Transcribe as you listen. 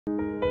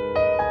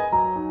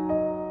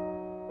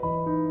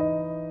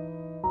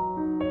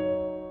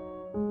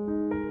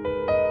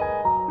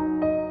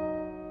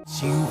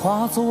情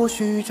话作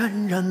序，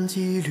沾染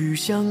几缕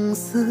相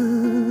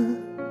思。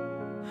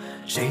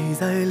谁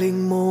在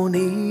临摹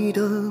你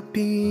的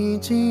笔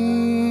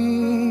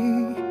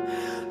迹？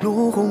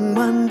落红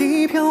满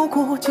地，飘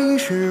过几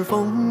世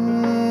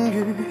风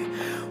雨，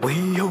唯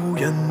有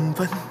缘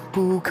分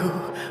不可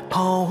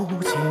抛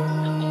弃。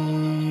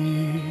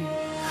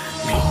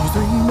迷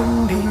醉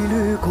梦里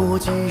掠过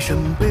几声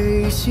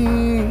悲喜，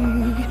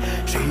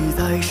谁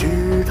在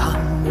试探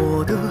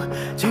我的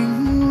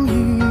情意？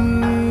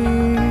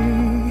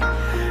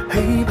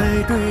黑白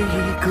对弈，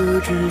各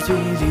执几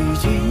厘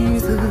棋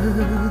子，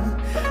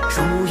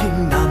输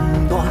赢难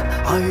断，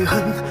爱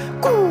恨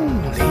故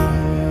里。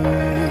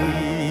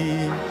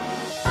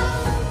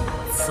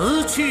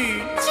此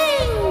去经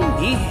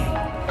年，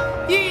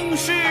应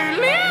是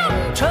良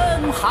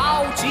辰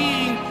好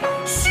景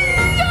需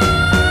要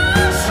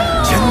收。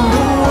千头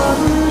万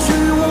绪，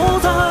我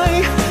在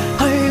海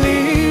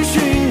里寻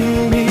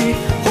觅，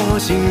花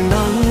心难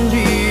离，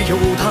有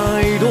太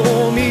多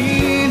迷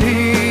离。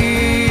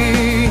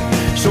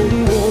手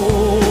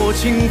握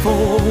清风，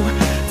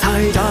才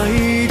在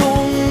洞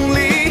里，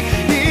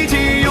一起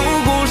有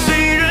过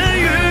谁人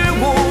与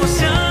我相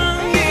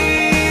依。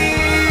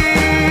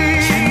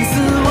千丝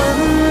万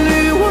缕，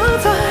我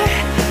在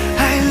海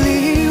里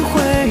回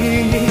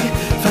忆，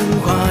繁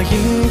华隐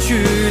去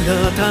了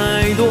太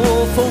多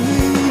风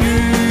雨。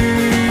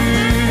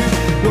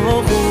落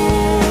红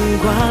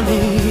挂里，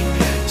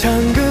长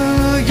歌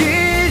一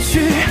曲，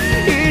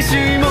依稀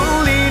梦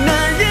里难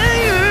言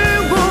与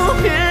我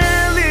别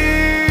离。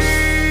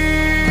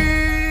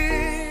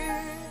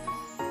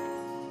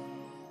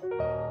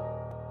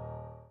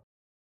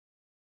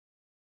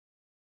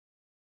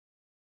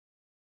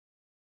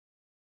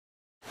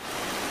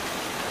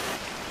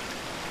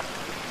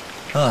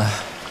哎，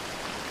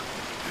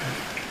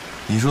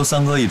你说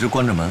三哥一直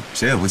关着门，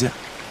谁也不见。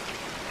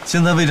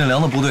现在魏振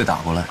良的部队打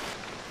过来，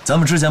咱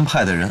们之前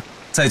派的人，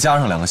再加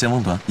上2个先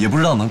锋团，也不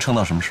知道能撑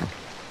到什么时候。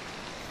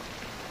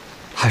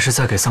还是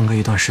再给三哥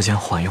一段时间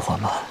缓一缓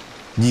吧。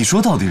你说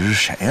到底是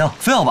谁呀？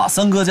非要把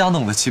三哥家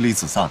弄得妻离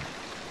子散的？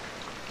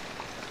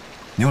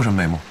你有什么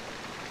眉目？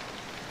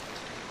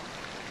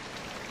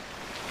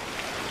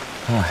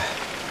哎，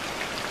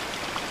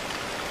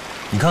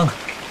你看看，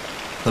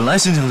本来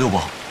心情就不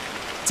好，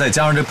再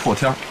加上这破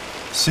天儿，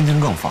心情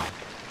更烦。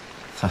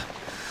嗨，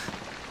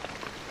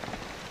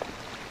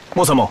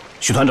莫参谋、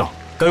许团长，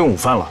该用午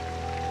饭了。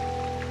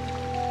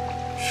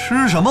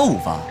吃什么午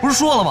饭？不是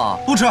说了吗？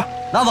不吃，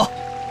拿走。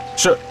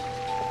是。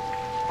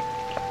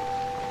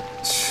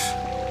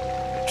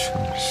真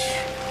是。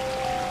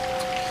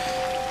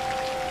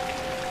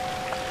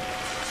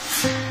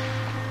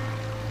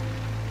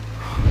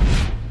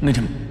那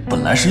天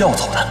本来是要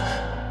走的，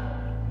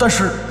但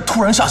是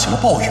突然下起了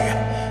暴雨，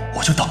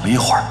我就等了一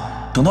会儿，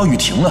等到雨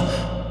停了，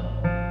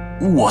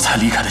我才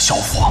离开的校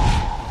服。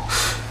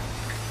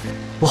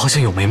我好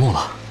像有眉目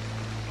了。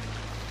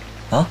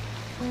啊？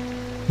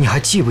你还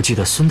记不记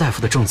得孙大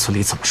夫的证词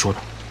里怎么说的？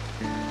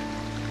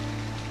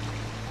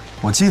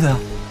我记得呀。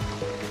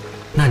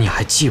那你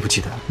还记不记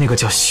得那个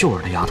叫秀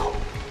儿的丫头，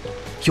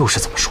又是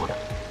怎么说的？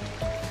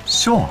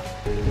秀儿。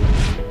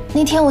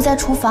那天我在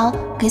厨房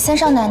给三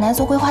少奶奶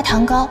做桂花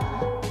糖糕，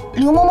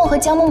刘嬷嬷和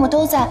江嬷嬷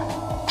都在，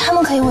他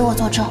们可以为我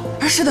作证。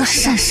是的，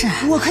是，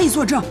我可以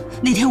作证。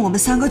那天我们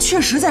三个确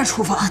实在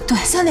厨房啊，对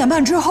，3点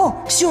半之后，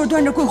秀儿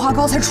端着桂花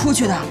糕才出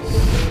去的。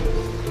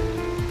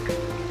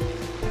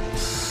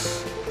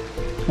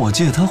我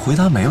记得他回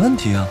答没问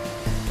题啊。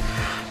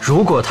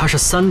如果他是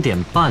3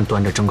点半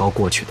端着蒸糕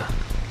过去的，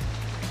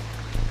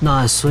那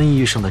按孙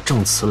医生的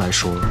证词来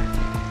说，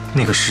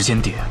那个时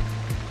间点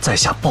在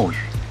下暴雨。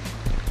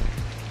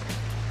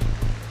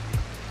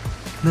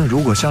那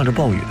如果下着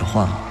暴雨的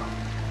话，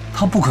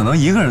他不可能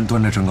一个人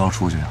端着蒸糕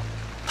出去啊，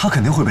他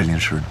肯定会被淋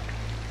湿的。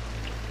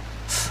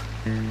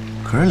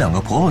可是2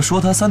个婆婆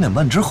说她3点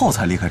半之后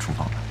才离开厨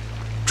房的，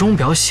钟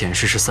表显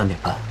示是3点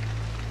半，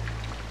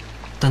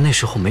但那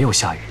时候没有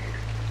下雨，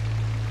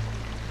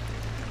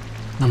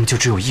那么就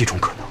只有一种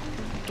可能。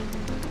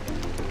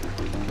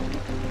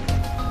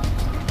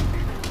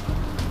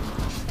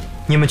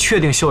你们确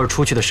定秀儿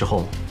出去的时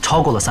候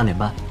超过了3点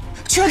半？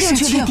确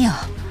定。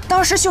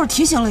当时秀儿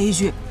提醒了一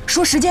句，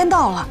说时间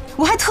到了，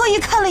我还特意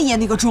看了一眼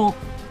那个钟。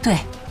对，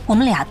我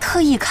们俩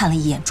特意看了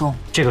一眼钟。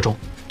这个钟？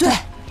对。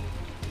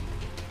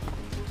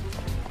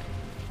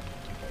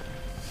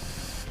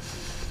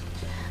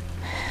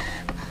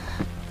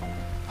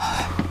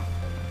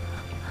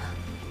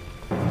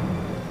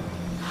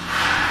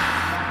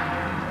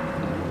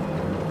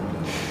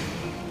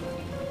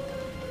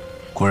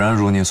果然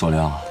如你所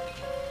料啊。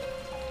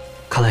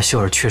看来秀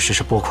儿确实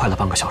是拨快了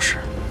半个小时。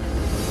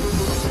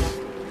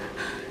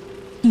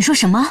你说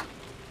什么？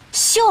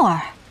秀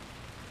儿？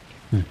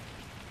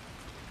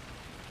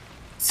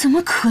怎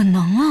么可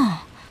能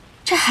啊？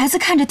这孩子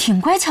看着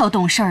挺乖巧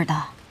懂事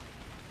的。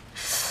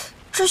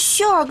这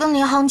秀儿跟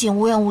林杭景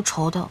无冤无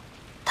仇的，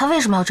他为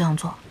什么要这样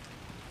做？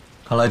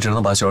看来只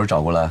能把秀儿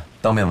找过来，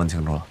当面问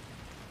清楚了。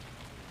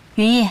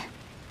云逸，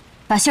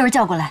把秀儿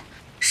叫过来。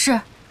是。不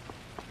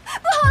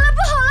好了，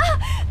不好了，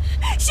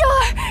秀儿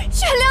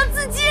血量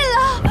自尽了。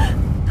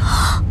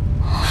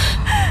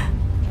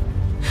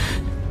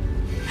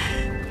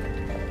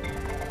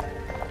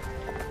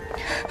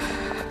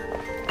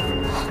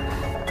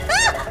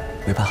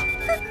别怕。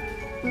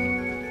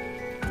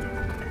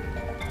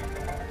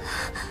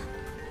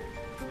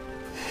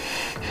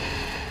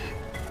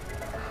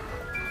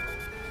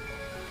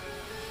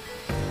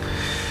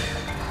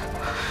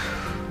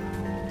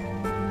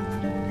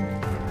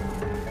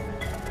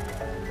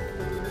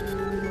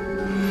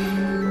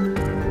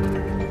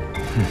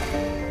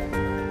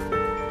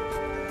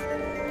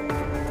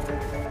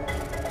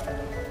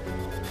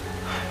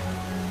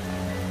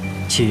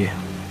七爷，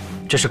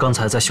这是刚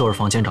才在秀儿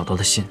房间找到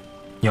的信，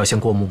你要先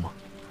过目吗？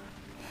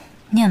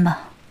念吧。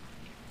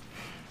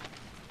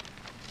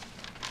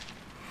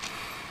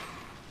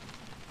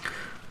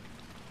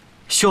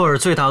秀儿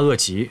罪大恶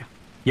极，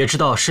也知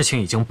道事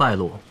情已经败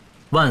露，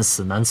万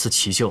死难辞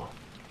其咎。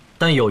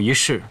但有一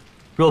事，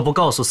若不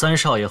告诉三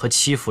少爷和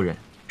戚夫人，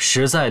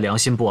实在良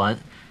心不安。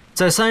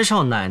在三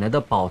少奶奶的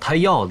保胎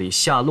药里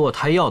下落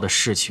胎药的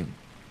事情，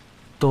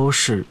都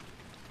是……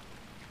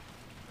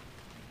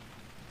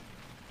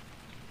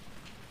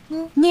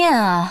念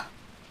啊！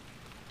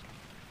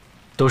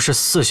都是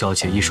四小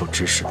姐一手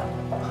指使的。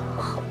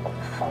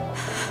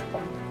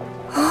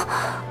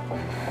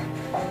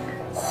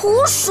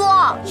胡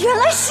说！原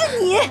来是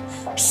你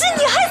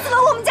害死了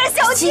我们家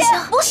小姐，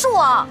不是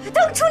我。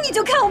当初你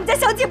就看我们家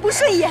小姐不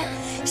顺眼，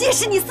也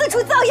是你四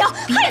处造谣，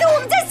害得我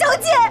们家小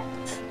姐。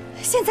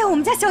现在我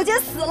们家小姐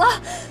死了，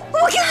我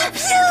跟你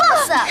拼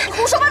了！放肆！你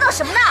胡说八道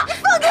什么呢？你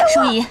放开我！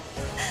淑仪，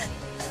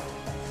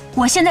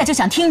我现在就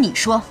想听你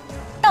说，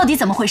到底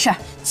怎么回事？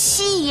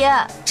七爷，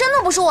真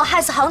的不是我害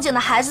死杭景的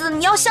孩子，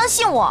你要相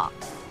信我。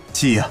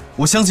七爷，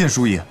我相信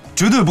淑仪，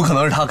绝对不可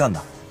能是他干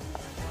的。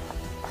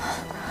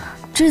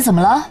这是怎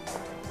么了？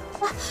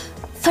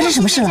发生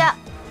什么事了？姐姐，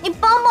你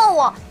帮帮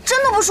我，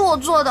真的不是我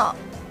做的。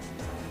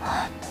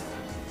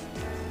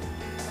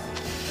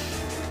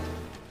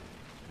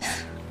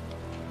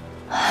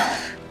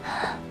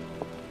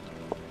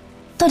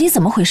到底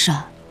怎么回事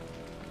啊？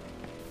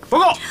报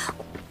告，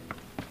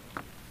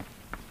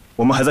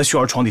我们还在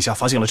秀儿床底下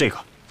发现了这个。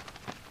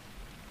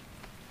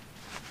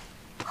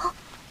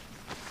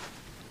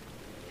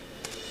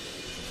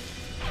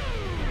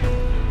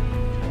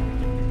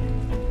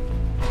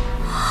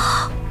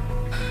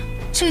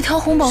这条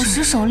红宝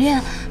石手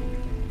链，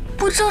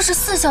不正是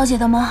四小姐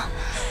的吗？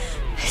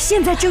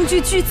现在证据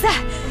俱在，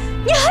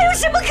你还有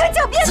什么可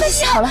狡辩的？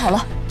你好了好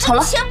了好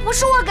了，钱不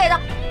是我给的，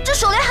这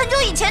手链很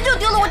久以前就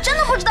丢了，我真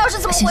的不知道是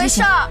怎么回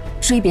事。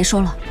淑仪别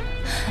说了，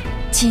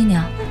七姨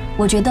娘，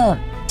我觉得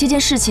这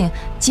件事情，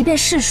即便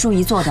是淑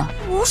仪做的，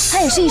她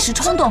也是一时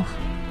冲动。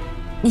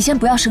你先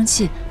不要生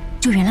气，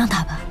就原谅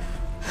她吧。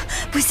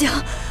不行，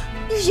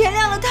你原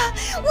谅了她，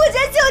我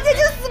家小姐就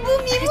死不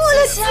瞑目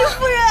了。戚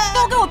夫人，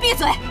都给我闭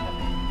嘴！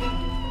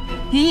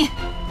云逸，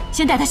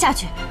先带她下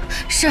去。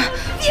是。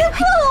别碰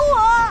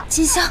我！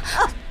金香，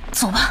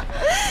走吧。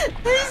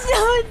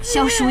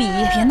萧淑仪，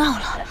别闹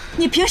了。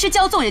你平时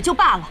骄纵也就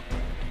罢了，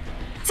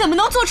怎么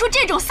能做出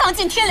这种丧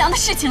尽天良的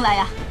事情来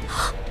呀？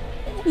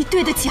你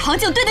对得起杭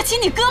景，对得起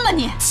你哥吗？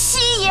你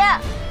七爷，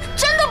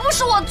真的不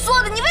是我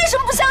做的，你为什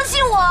么不相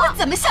信我？我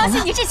怎么相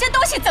信你？这些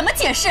东西怎么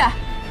解释？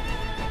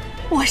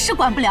我是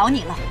管不了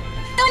你了，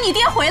等你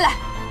爹回来，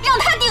让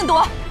他定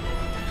夺。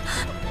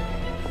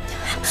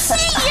七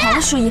爷，好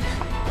了，淑仪，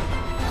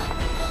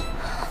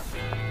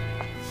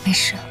没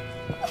事。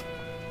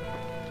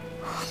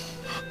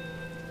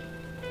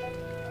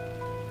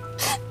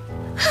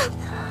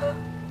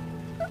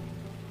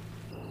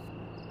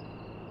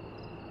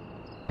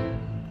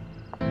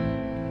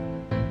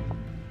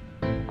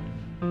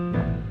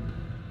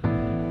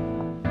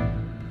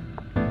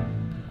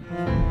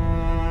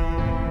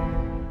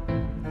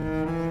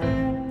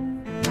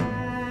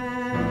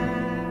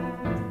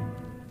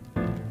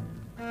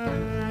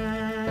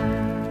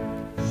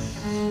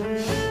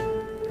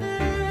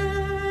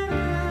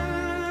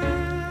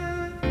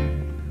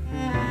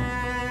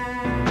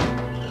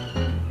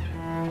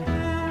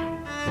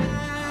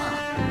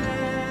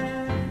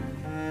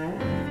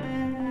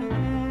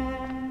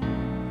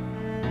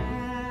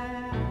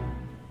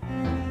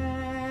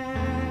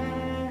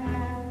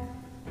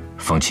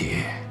风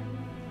起，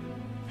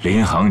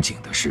林杭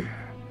景的事，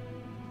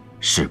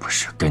是不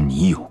是跟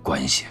你有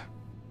关系？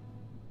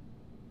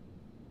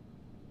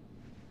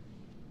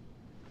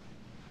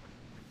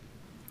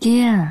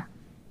爹，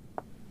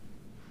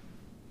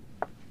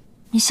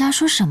你瞎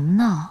说什么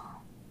呢？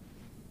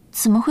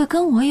怎么会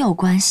跟我有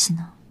关系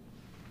呢？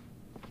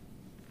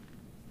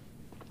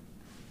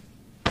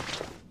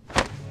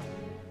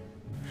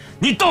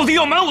你到底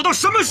要瞒我到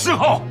什么时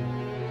候？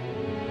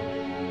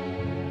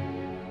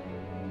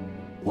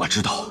我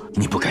知道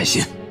你不甘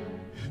心，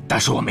但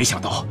是我没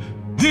想到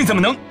你怎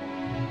么能……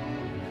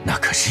那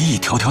可是一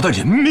条条的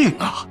人命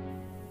啊！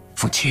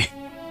凤七，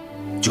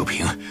就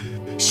凭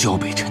萧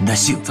北辰的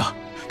性子，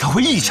他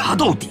会一查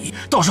到底，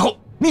到时候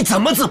你怎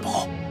么自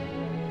保？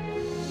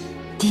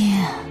爹，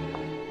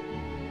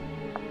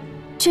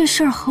这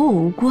事儿和我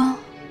无关，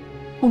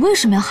我为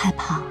什么要害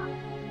怕？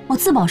我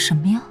自保什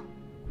么呀？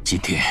今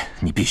天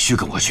你必须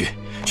跟我去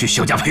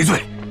萧家赔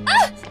罪。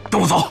跟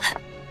我走。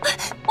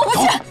我不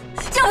去，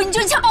要不你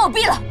就一枪把我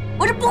毙了，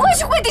我是不会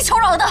去跪地求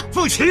饶的。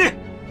凤琪，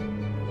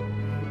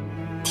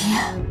爹，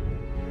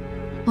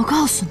我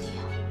告诉你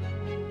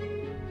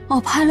啊，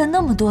我拍了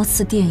那么多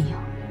次电影，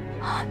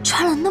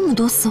穿了那么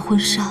多次婚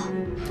纱，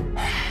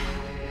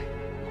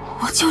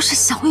我就是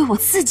想为我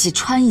自己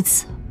穿一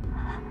次，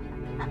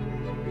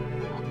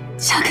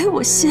嫁给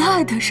我心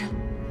爱的人，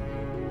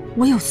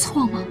我有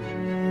错吗？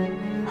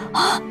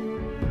啊！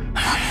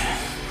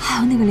还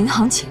有那个林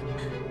杭景，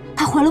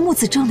她怀了木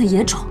子症的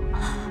野种，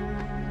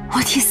我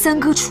替三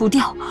哥除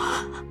掉，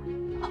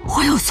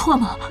我有错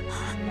吗？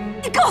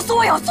你告诉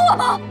我有错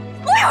吗？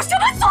我有什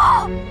么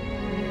错？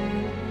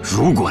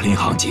如果林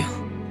杭景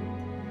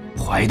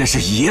怀的是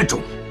野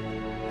种，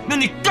那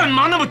你干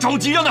嘛那么着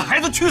急让那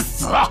孩子去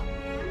死啊？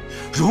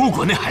如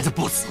果那孩子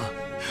不死，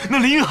那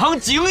林杭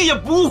景也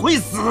不会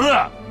死。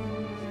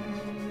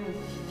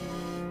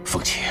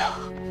凤琪啊，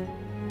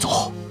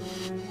走，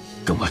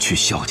跟我去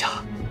萧家，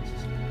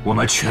我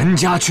们全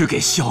家去给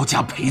萧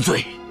家赔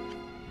罪，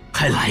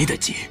还来得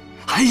及，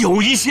还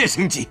有一线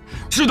生机，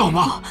知道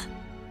吗？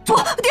不，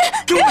爹，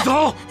跟我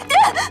走。爹，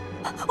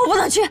我不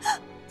能去，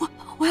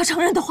我要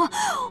承认的话，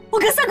我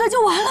跟三哥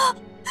就完了，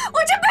我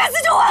这辈子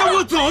就完了。跟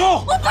我走。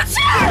我不去。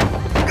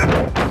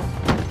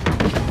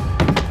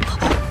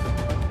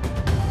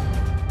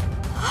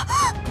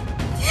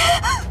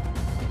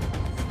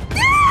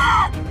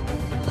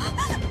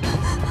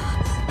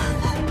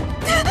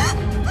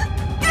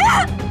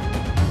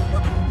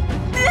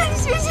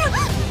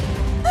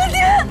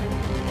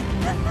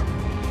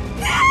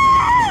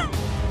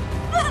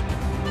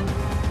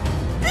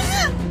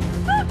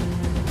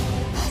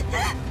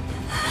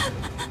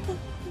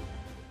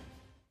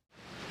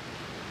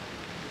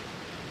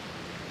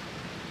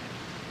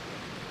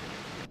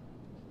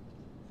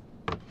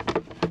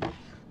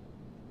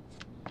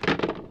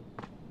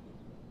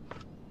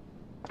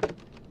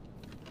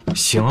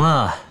行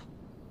了，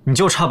你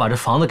就差把这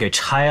房子给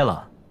拆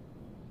了。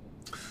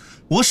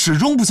我始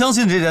终不相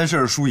信这件事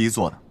是舒怡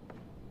做的。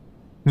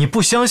你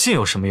不相信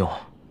有什么用？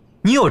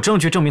你有证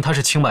据证明他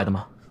是清白的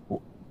吗？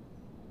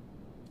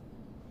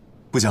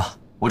不行，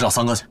我找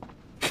三哥去。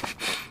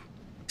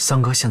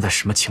三哥现在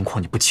什么情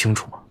况你不清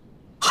楚吗？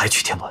还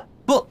去天伦？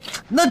不，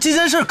那这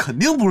件事肯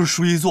定不是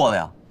舒怡做的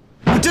呀！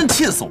我真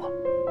气死我。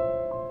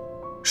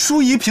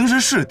舒怡平时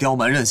是刁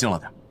蛮任性了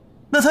点，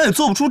那她也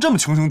做不出这么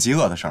穷凶极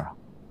恶的事儿啊。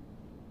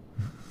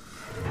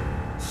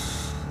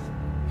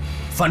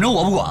反正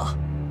我不管了，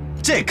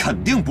这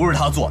肯定不是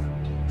他做的。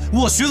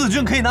我徐子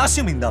君可以拿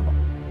性命担保。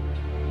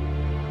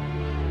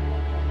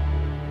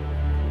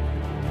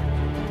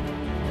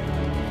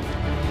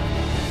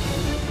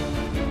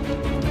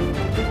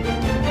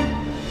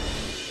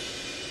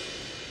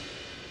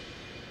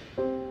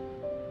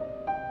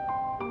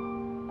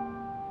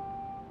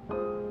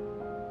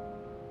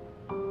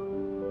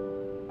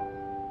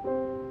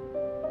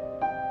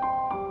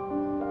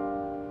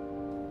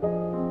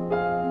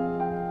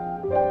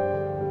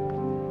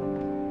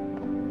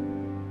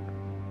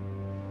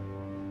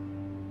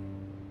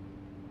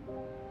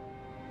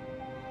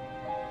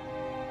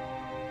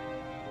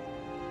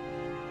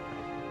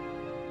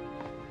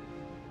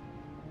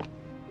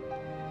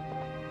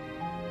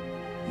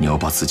你要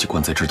把自己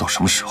关在这儿到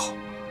什么时候？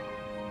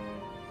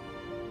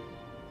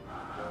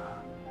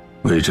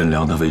魏振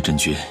良的魏振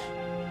军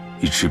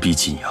已直逼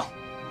晋阳、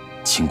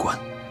清关，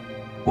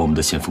我们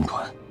的先锋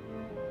团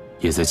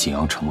也在晋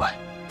阳城外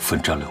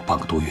奋战了有半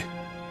个多月。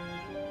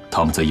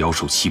他们在摇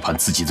手期盼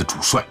自己的主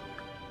帅。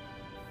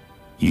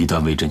一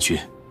旦魏振军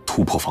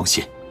突破防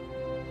线，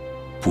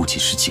不仅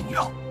是晋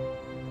阳、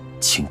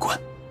清关、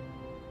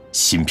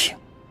新平，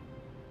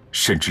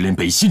甚至连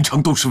北新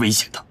城都是危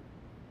险的。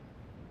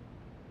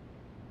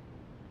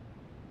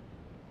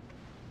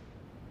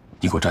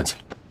你给我站起来！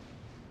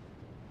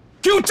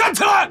给我站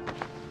起来！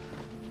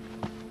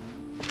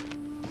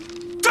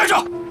站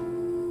着，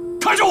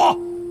看着我，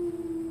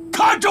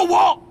看着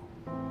我！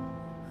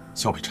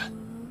萧北辰，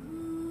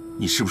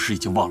你是不是已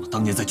经忘了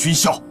当年在军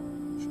校，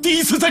第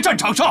一次在战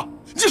场上，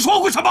你说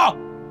过什么？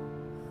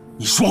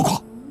你说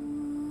过，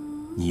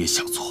你也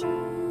想做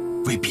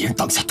为别人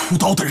挡下屠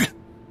刀的人。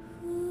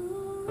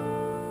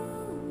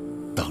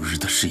当日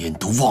的誓言你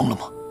都忘了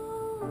吗？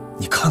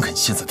你看看你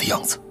现在的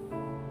样子。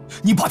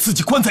你把自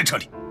己关在这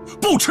里，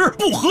不吃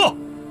不喝，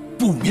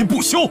不眠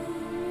不休，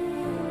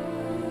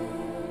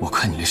我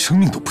看你连生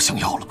命都不想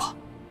要了吧？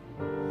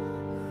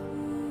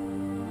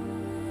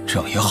这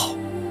样也好，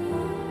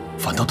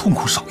反倒痛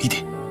苦少一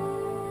点。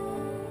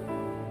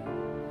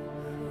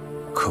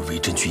可魏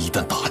振军一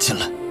旦打进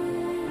来，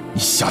你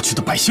下去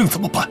的百姓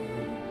怎么办？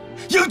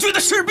英军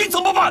的士兵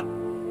怎么办？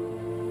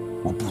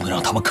我不能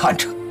让他们看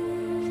着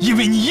因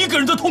为你一个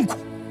人的痛苦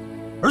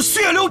而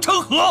血流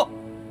成河。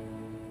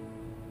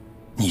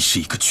你是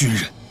一个军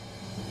人，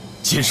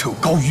肩上有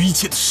高于一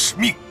切的使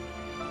命。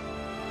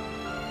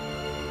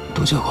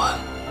窦教官，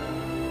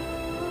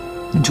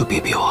你就别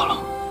逼我了。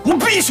我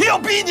必须要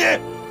逼你，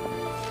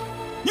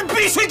你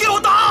必须给我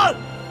答案。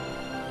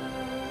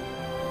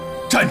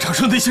战场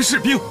上那些士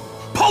兵，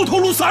抛头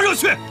颅洒热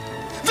血，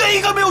哪一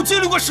个没有经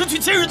历过失去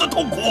亲人的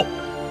痛苦？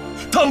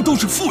他们都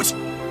是父亲、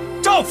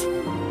丈夫、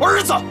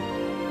儿子。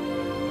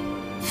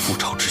覆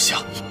巢之下，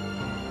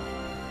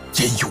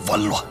焉有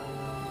完卵？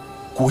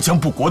国将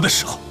不国的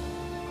时候，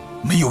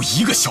没有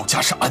一个小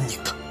家是安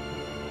宁的。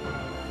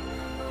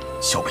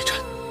萧北辰，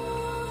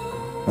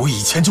我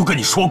以前就跟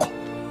你说过，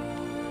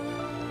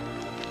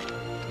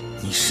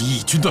你是义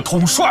军的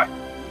统帅。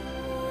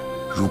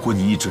如果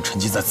你一直沉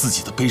浸在自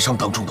己的悲伤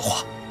当中的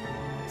话，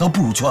那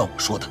不如就按我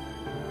说的，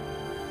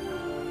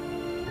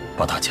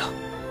把大家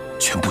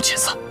全部遣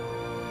散，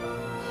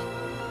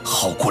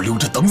好过留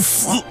着等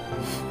死。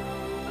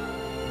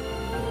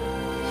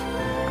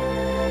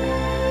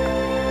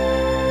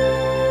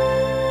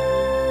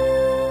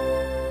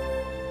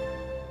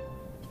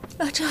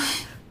老郑，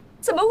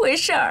怎么回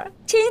事儿？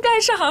前一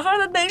段是好好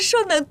的，能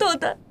说能动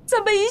的，怎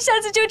么一下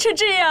子就成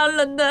这样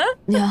了呢？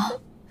娘，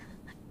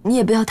你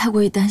也不要太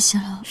过于担心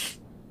了。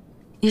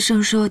医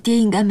生说爹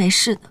应该没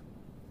事的。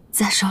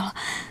再说了，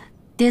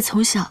爹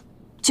从小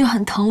就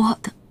很疼我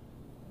的，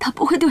他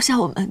不会丢下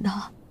我们的。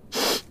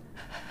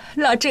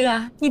老郑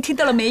啊，你听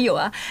到了没有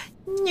啊？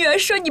女儿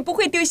说你不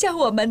会丢下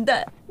我们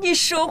的，你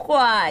说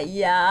话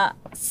呀？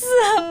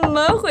怎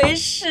么回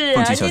事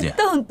啊？你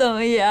动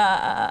动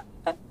呀！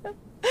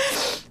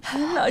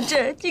老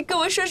郑，你跟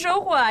我说说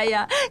话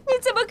呀！你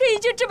怎么可以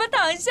就这么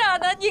躺下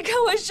呢？你跟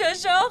我说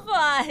说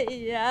话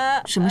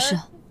呀！什么事？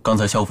刚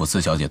才萧府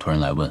四小姐突然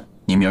来问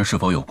你明儿是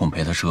否有空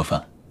陪她吃个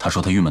饭，她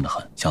说她郁闷得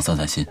很，想散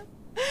散心。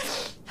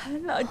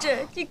老郑，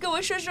你跟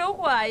我说说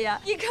话呀！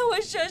你跟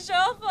我说说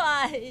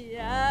话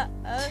呀！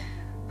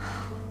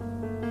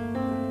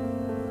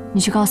你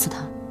去告诉她，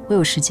我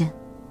有时间。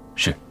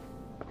是。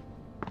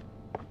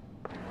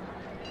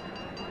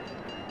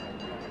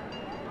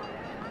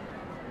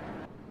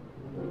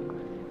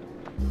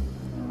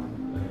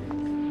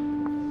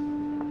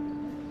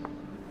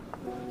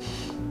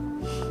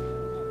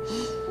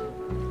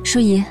淑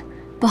仪，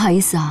不好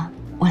意思啊，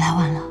我来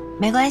晚了。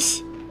没关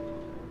系。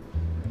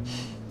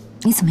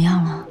你怎么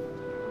样了？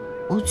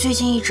我最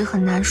近一直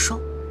很难受，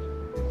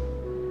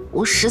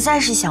我实在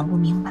是想不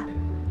明白，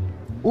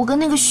我跟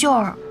那个秀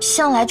儿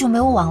向来就没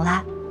有往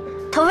来，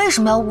她为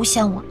什么要诬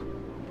陷我？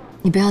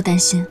你不要担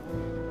心，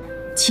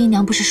七姨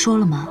娘不是说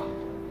了吗？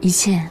一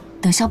切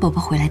等萧伯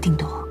伯回来定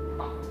夺，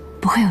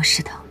不会有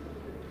事的。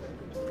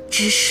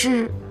只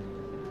是，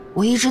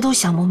我一直都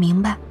想不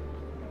明白，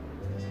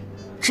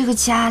这个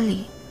家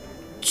里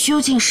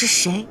究竟是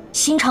谁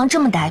心肠这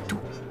么歹毒，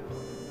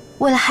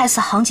为了害死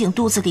杭景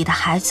肚子里的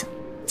孩子，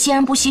竟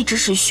然不惜指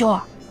使秀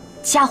儿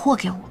嫁祸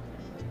给我。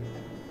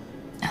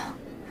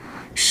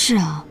是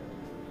啊，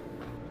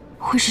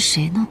会是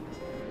谁呢？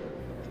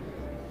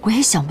我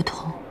也想不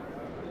通。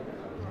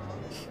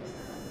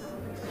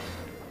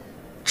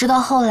直到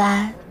后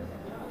来，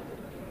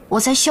我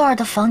在秀儿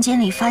的房间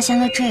里发现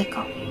了这个。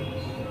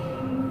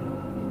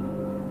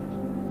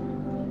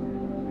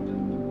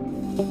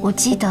我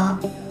记得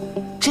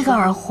这个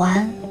耳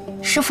环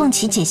是凤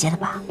琪姐姐的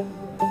吧？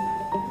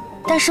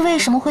但是为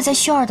什么会在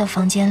秀儿的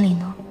房间里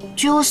呢？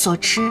据我所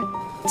知，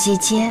姐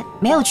姐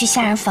没有去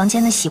下人房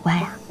间的习惯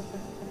呀。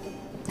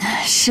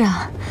是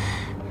啊，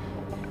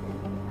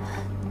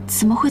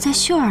怎么会在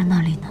秀儿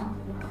那里呢？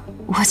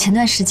我前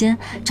段时间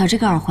找这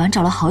个耳环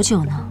找了好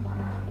久呢。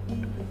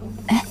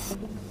哎，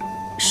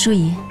淑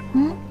仪，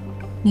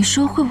你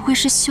说会不会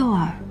是秀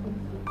儿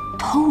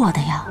偷我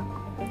的呀？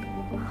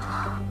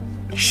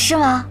是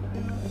吗？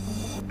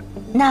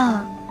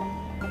那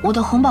我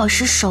的红宝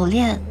石手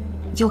链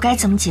又该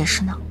怎么解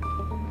释呢？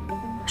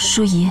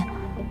淑仪，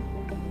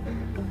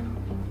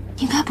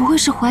应该不会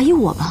是怀疑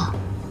我吧？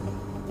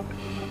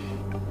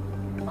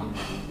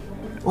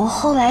我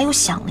后来又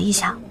想了一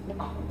下，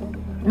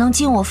能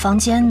进我房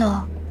间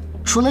的，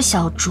除了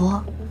小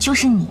卓就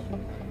是你。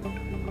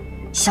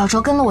小卓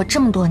跟了我这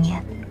么多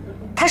年，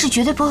他是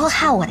绝对不会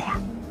害我的呀。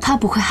他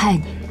不会害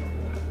你，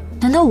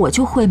难道我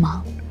就会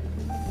吗？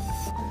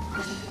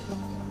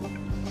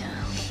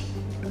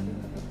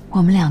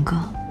我们两个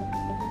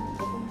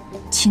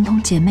情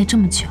同姐妹这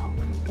么久，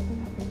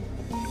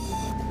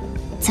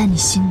在你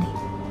心里，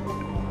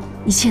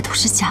一切都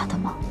是假的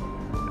吗？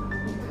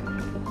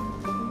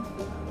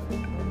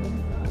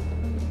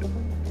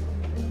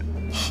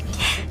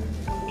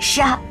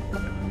是啊，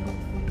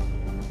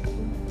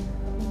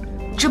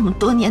这么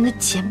多年的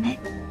姐妹。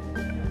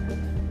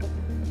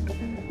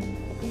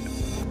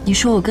你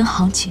说我跟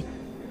杭景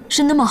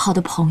是那么好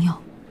的朋友，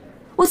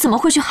我怎么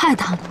会去害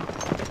他呢？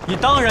你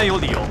当然有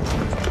理由。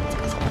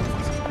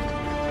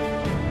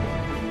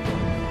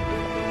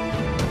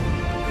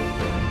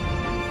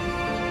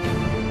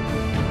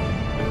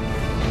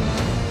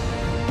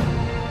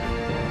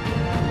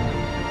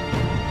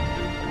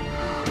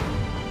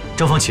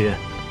郑凤琪，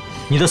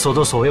你的所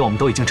作所为我们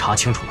都已经查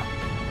清楚了，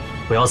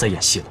不要再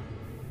演戏了。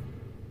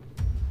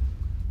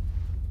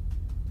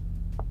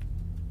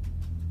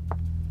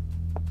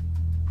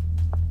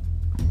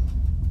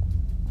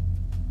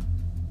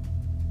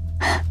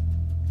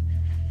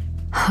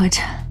合着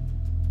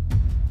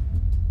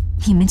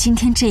你们今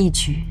天这一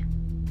局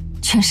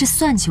全是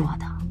算计我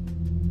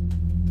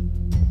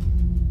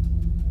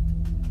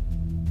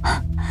的，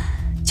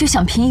就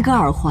想凭一个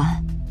耳环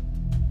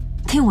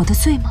定我的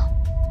罪吗？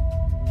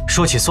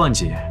说起算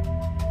计，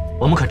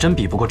我们可真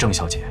比不过郑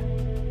小姐，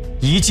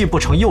一计不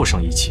成又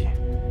生一计，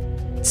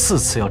次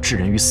次要置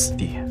人于死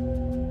地。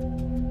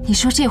你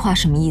说这话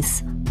什么意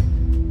思？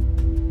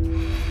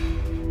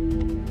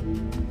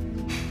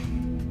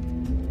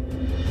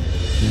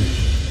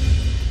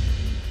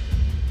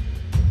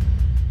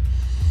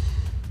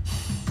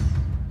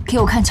给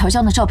我看乔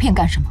江的照片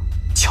干什么？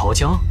乔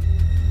江？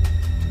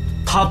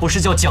他不是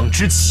叫蒋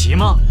之奇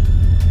吗？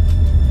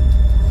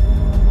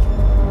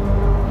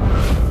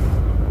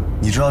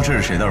你知道这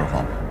是谁的耳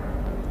环吗？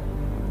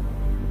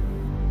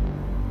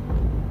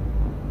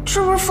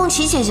这不是凤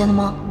琪姐姐的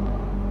吗？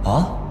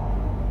啊？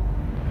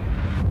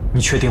你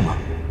确定吗？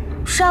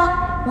是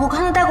啊，我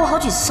看她戴过好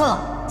几次了，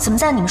怎么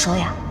在你们手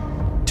里啊？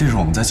这是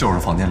我们在秀儿的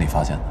房间里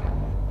发现的。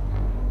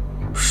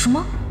什么？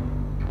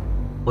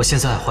我现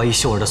在怀疑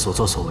秀儿的所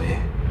作所为，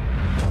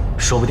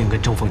说不定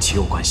跟郑凤琪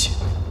有关系。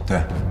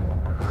对。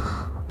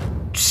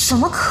怎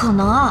么可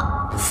能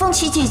啊？凤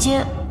琪姐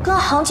姐跟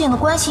杭景的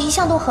关系一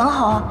向都很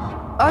好啊，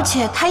而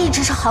且她一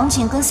直是杭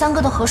景跟三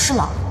哥的和事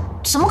佬，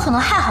怎么可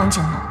能害杭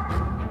景呢？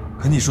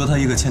可你说她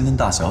一个千金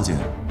大小姐，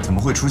怎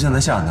么会出现在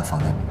夏人的房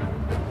间里？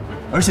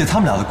而且他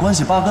们俩的关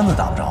系八竿子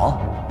打不着。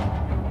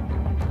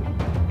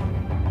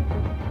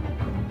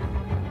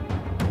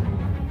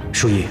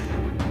舒怡，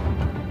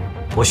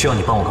我需要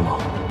你帮我个忙。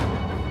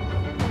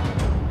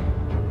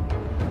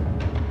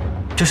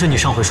这是你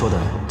上回说的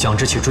蒋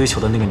之奇追求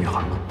的那个女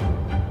孩吗？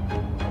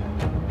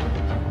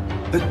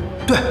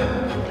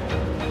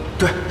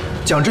对，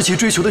蒋之奇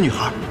追求的女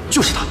孩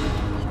就是她。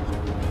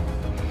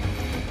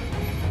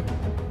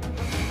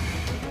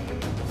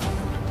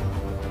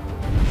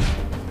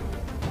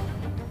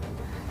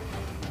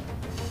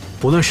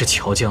不论是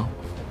乔江、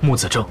穆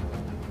子正，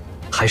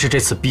还是这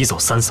次逼走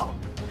三嫂，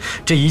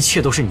这一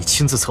切都是你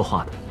亲自策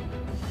划的。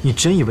你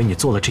真以为你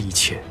做了这一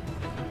切，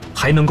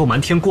还能够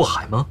瞒天过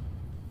海吗？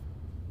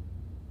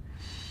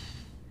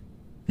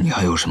你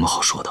还有什么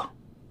好说的？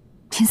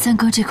听三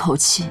哥这口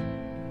气，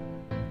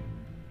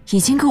已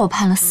经给我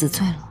判了死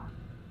罪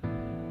了，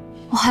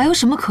我还有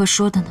什么可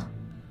说的呢？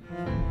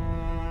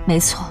没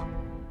错，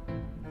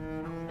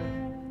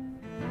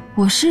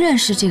我是认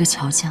识这个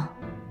乔江。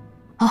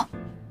哦，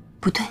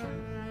不对，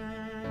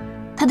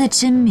他的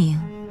真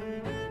名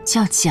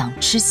叫蒋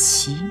之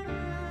奇，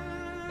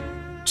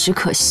只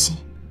可惜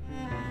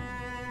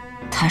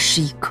他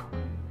是一个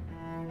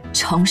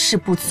成事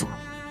不足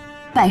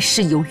败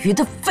事有余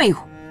的废物。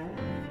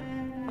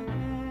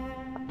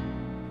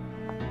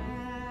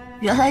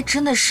原来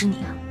真的是你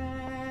啊！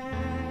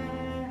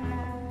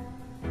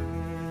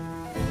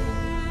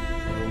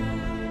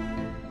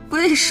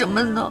为什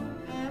么呢？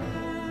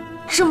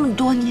这么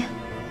多年，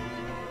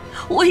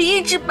我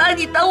一直把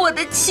你当我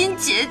的亲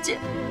姐姐，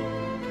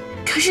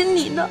可是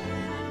你呢，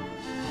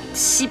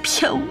欺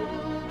骗我，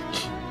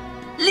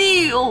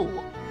利用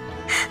我，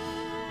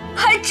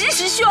还指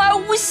使秀儿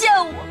诬陷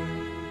我。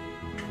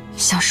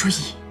小淑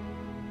仪，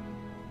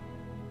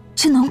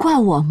这能怪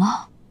我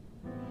吗？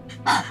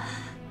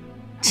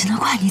只能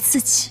怪你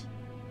自己，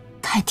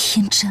太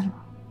天真了。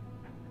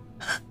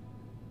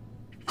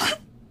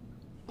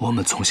我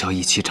们从小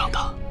一起长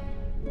大，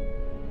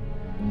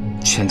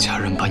全家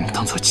人把你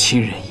当作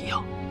亲人一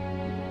样，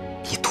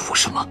你图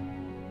什么？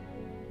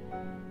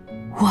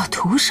我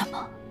图什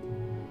么？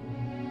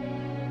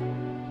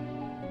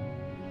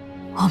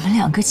我们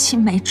两个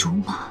青梅竹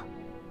马，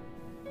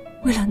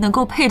为了能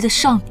够配得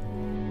上你，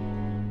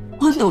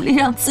我努力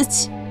让自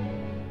己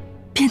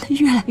变得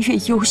越来越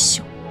优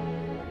秀。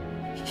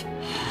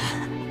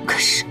可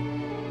是，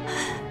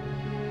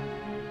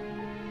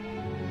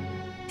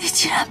你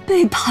竟然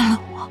背叛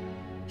了我，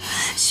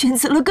选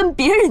择了跟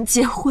别人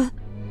结婚。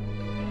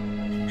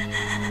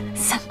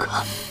三哥，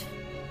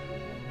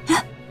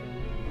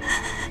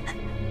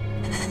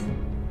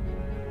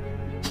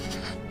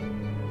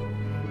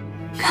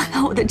看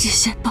看我的这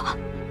些疤，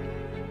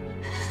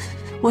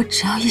我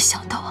只要一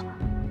想到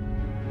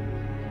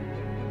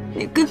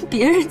你跟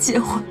别人结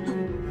婚了，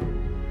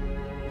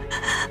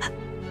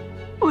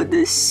我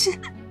的心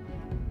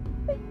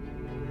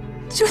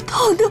就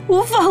痛得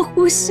无法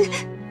呼吸。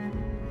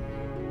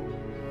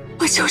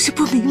我就是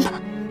不明白，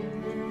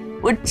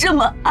我这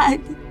么爱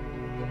你，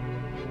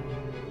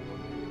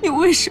你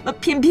为什么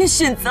偏偏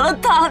选择了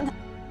他呢？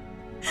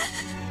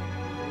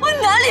我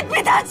哪里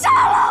被他渣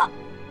了？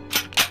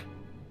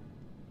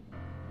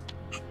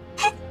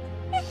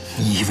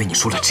你以为你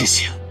说了这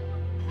些，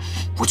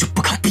我就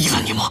不敢逼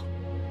了你吗？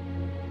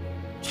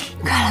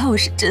看来我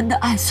是真的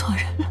爱错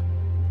人了。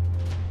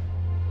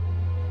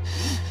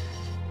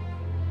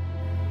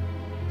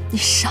你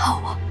杀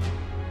我，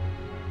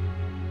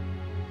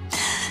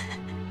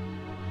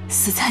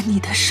死在你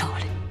的手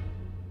里，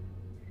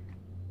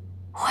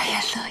我也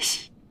乐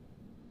意。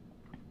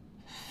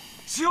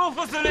少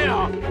副司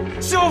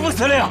令，少副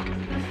司令，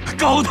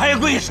高抬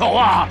贵手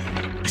啊！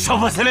少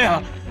副司令，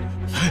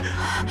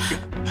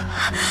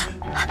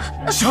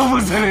小副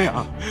司令，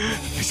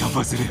小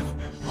副司令，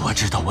我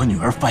知道我女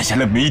儿犯下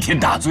了弥天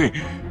大罪，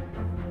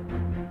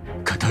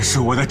可她是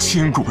我的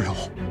亲骨肉，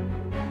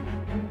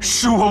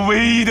是我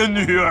唯一的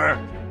女儿，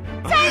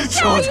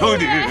求求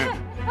你！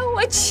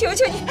我求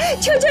求你，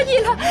求求你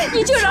了，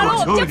你就饶了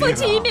我们家凤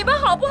琴一命吧，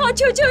好不好？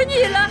求求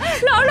你了，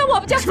饶了我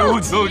们家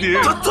凤琴！求求你，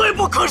他罪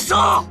不可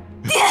赦！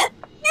爹娘，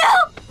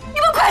你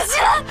们快起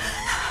来，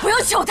不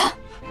要求他，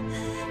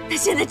他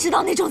现在知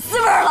道那种滋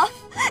味了，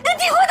他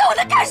体会到我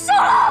的感受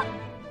了，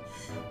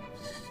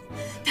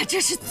他这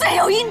是罪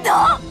有应得，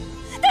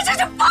他这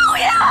是报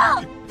应！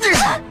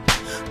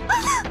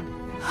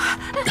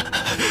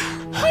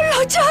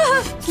老陈，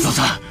老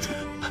三，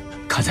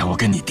看在我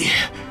跟你爹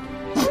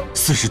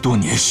40多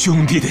年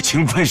兄弟的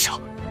情分上，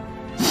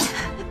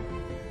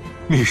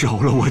你饶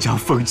了我家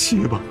凤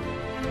七吧，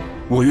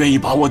我愿意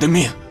把我的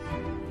命，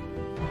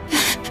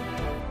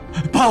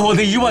把我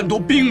的1万多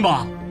兵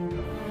马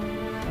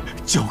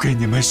交给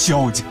你们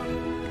萧家。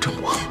郑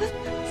王，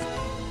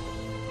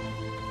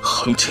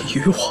行情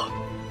于我，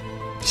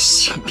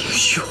性命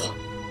于我，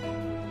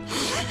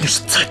你是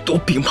再多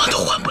兵马都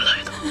换不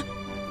来的。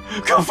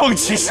可凤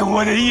七是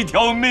我的一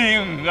条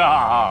命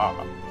啊！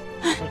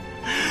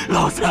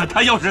老三，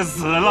他要是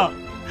死了，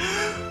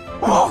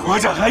我活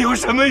着还有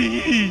什么意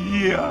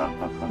义啊？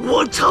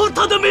我偿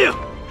他的命，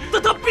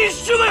但他必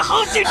须为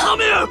行情偿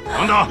命。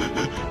等等，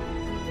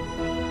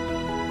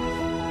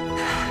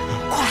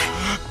快！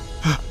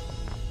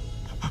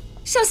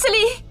少司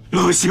令，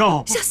老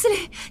萧，少司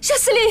令，少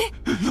司令，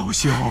老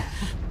萧。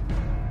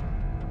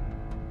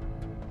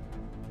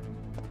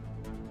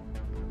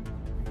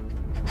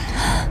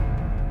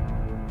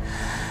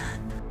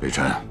北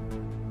辰，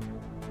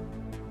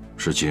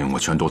事情我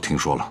全都听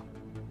说了，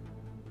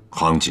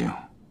行景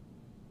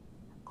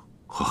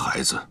和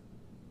孩子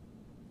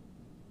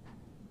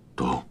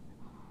都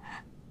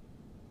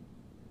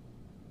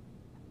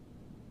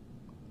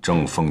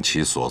郑凤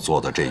琪所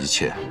做的这一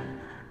切，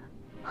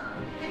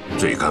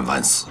罪该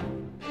万死。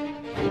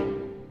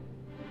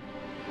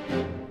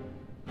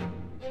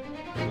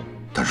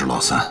但是老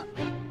三，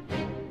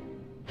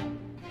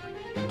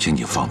请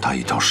你放他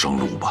一条生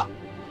路吧。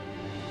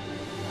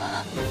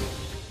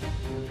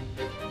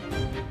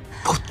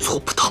我做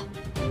不到。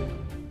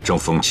郑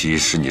凤琪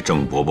是你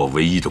郑伯伯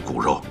唯一的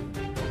骨肉。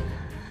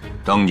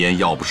当年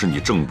要不是你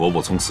郑伯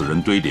伯从死人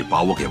堆里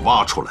把我给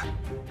挖出来，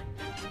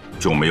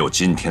就没有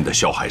今天的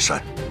萧海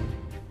山。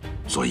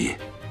所以，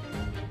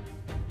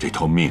这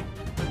条命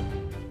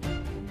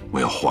我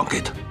要还给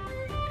他。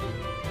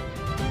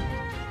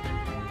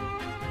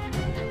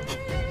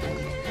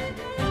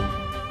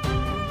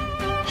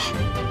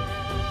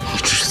你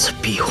这是在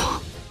逼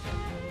我。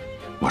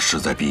我是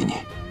在逼你。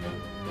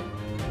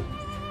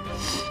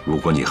如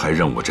果你还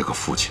认我这个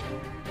父亲，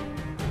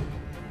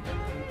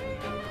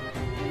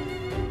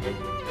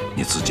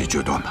你自己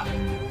决断吧。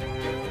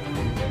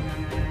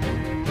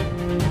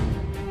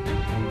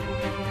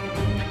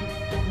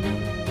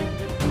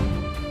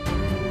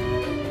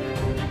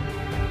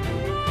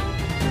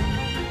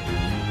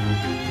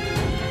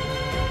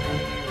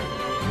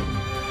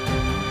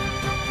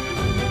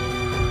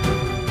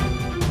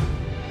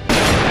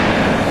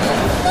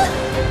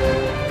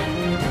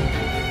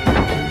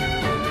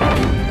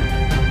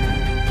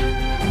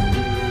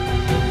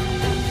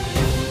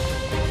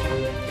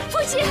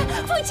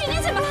凤琪，你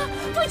怎么了？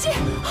凤琪，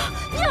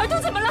你耳朵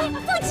怎么了？凤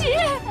琪，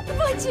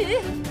凤琪，你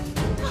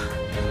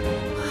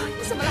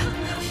怎么了？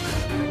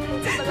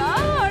怎么了？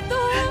耳朵，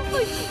凤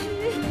琪，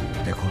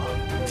别哭了。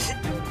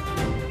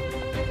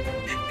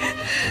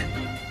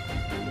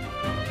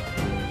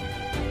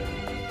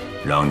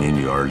让你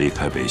女儿离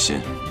开北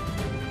新，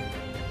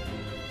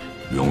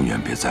永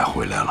远别再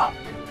回来了。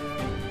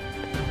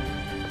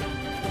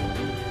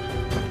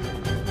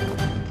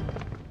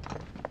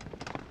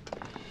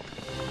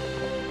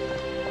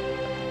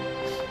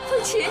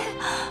凤琪，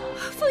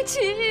凤琪。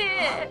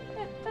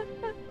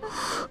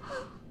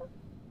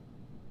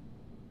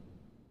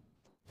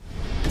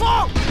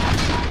放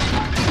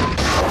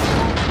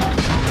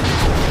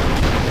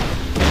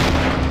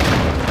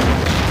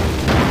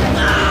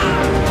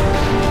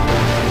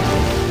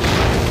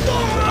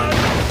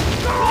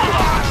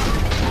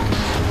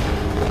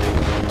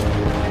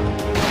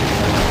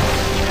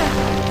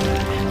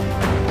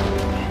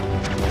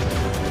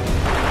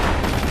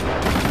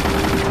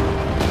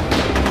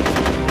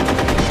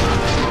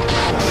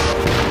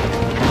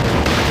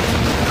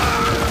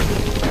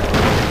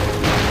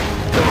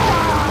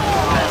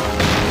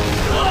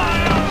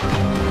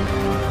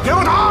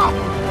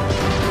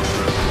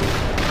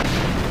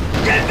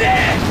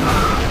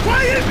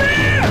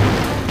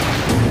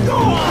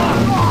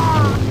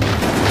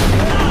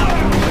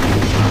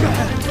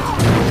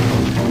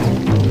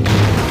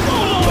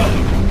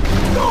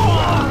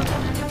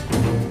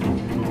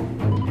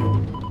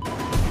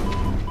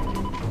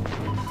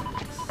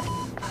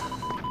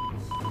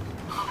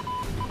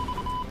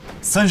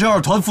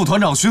！32团副团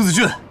长徐子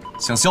俊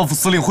向萧副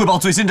司令汇报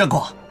最新战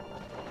况。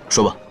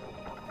说吧。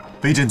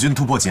北镇军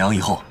突破锦阳以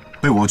后，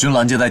被我军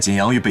拦截在锦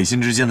阳与北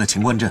新之间的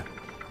秦关镇。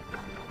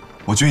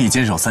我军已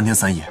坚守3天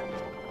3夜，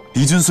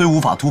敌军虽无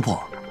法突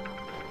破，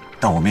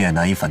但我们也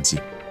难以反击。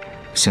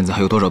现在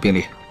还有多少兵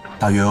力？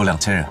大约有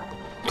2000人。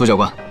杜教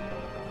官，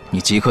你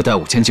即刻带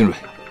5000精锐，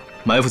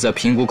埋伏在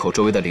平谷口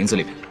周围的林子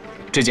里面。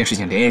这件事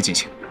情连夜进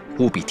行，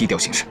务必低调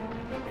行事。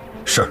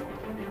是。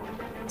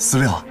司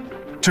令，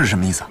这是什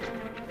么意思？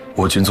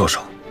我军坐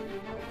守，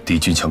敌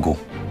军强攻。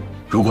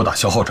如果打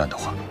消耗战的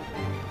话，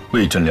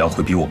魏振良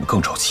会比我们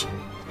更着急，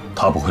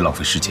他不会浪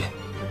费时间，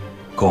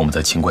跟我们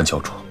在秦关焦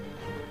灼。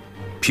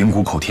平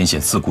谷口天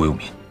险自古有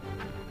名，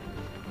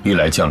历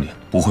来将领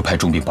不会派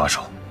重兵把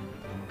守。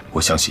我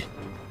相信，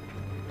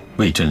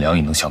魏振良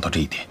也能想到这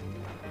一点。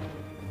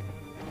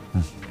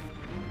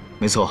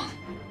没错，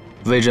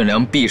魏振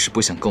良必是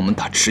不想跟我们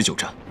打持久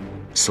战，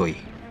所以，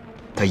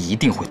他一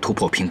定会突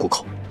破平谷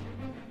口。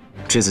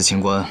这次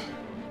秦关，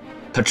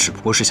他只不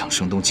过是想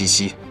声东击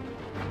西，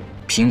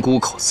平谷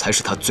口才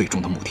是他最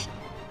终的目的。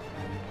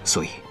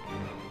所以，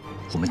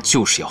我们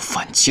就是要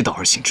反其道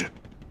而行之。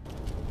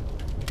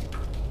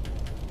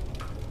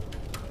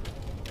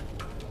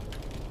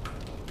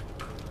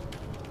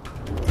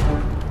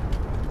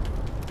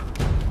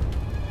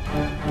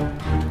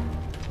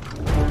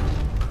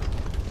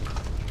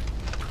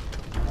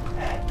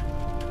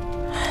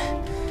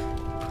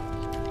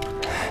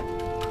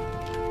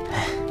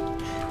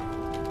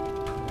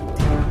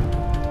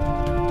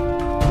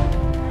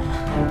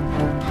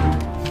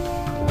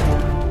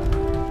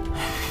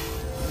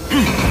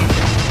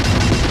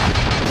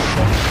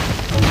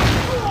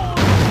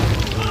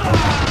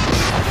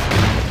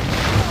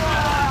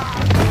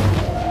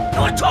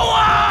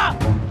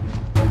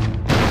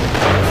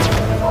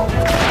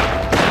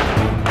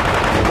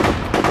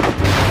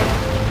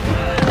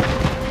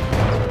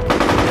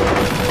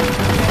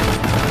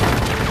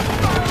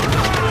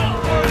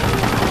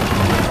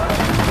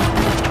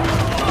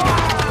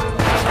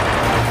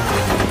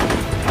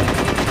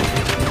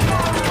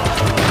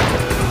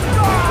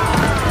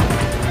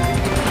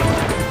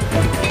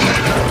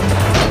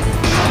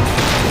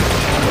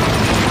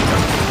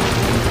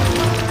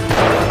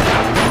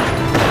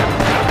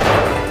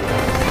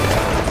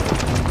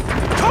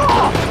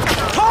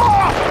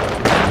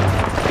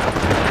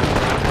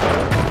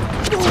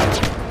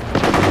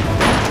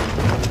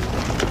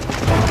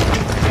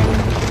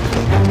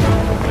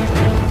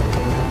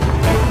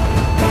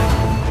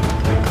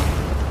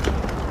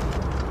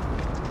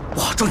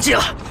中计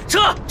了！撤！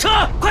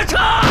快撤！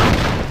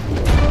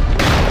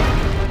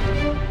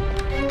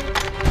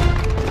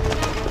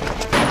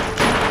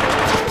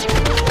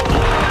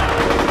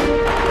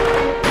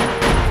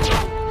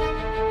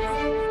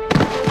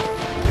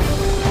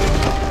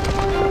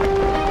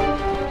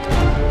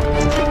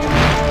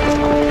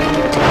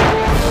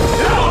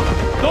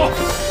走！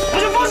把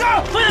枪放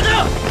下！放下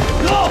枪！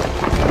走！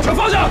枪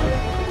放下！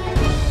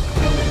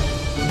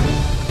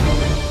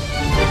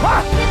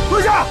快，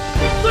蹲下！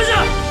蹲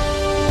下！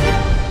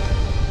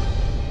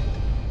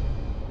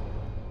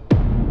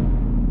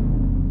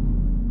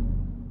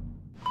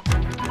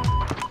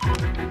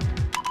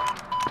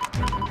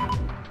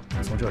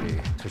从这里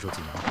退守济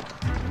阳，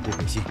稳固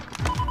北信，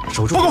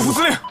守住。报告副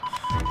司令，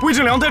魏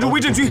振良带着魏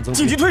振军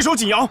紧急退守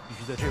济阳。必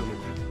须在这个位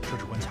置设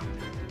置关卡，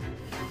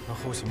那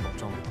后勤保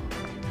障的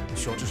话，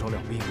需要至少2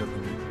个营的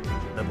兵力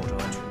来保证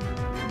安全。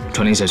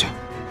传令下去，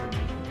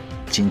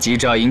紧急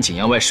扎营景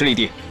阳外10里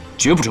地，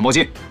绝不准冒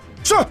进。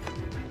是。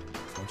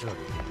从这里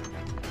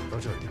到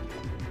这里，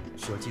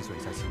需要计算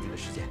一下行军的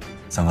时间。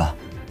三哥，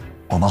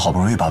我们好不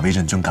容易把魏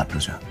振军赶出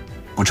去，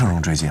不趁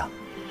荣追击啊！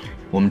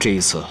我们这一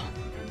次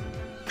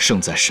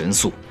胜在神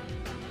速，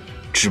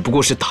只不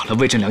过是打了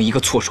魏振良一个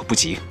措手不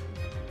及。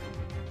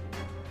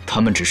他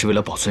们只是为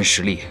了保存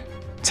实力，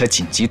才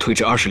紧急退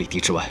至20里地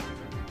之外。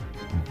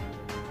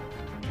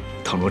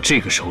倘若这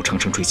个时候乘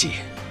胜追击，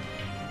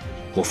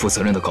我负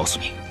责任地告诉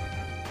你，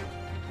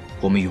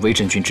我们与魏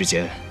振军之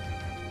间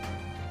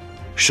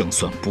胜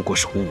算不过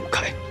是5-5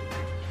开。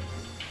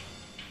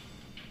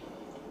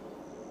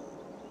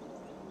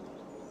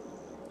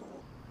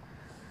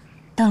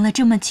等了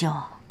这么久，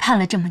盼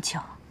了这么久，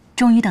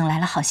终于等来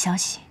了好消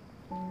息。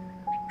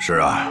是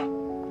啊，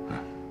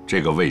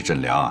这个魏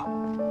振良啊，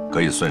可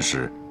以算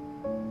是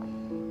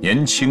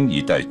年轻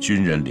一代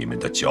军人里面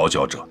的佼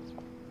佼者。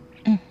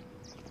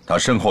他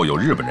身后有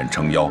日本人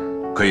撑腰，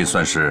可以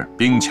算是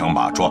兵强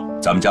马壮。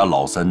咱们家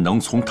老三能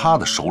从他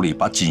的手里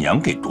把锦阳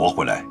给夺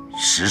回来，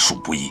实属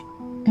不易。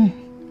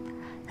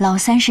老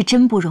三是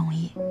真不容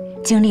易，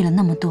经历了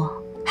那么多，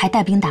还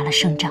带兵打了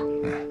胜仗。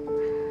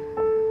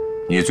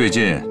你最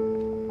近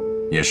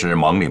也是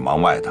忙里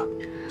忙外的，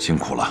辛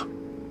苦了。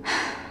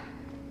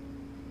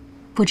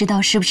不知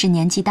道是不是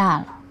年纪大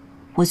了，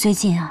我最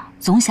近啊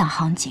总想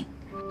杭景，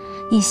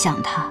一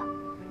想他，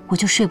我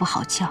就睡不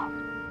好觉。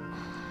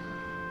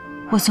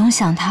我总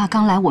想他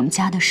刚来我们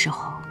家的时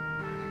候，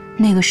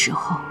那个时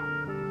候，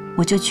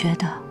我就觉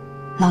得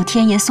老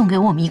天爷送给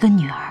我们一个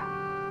女儿，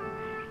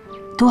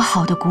多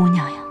好的姑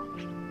娘呀，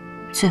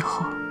最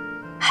后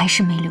还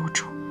是没留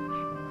住。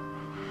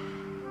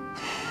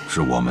是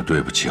我们对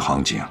不起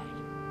杭景，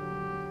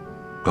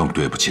更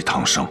对不起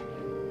唐生。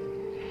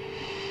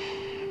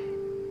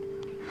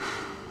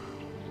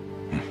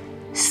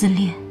撕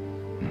裂。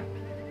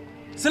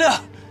司令，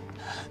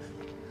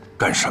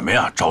干什么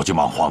呀？着急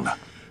忙慌的。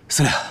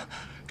司令，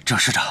郑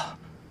师长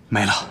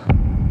没了。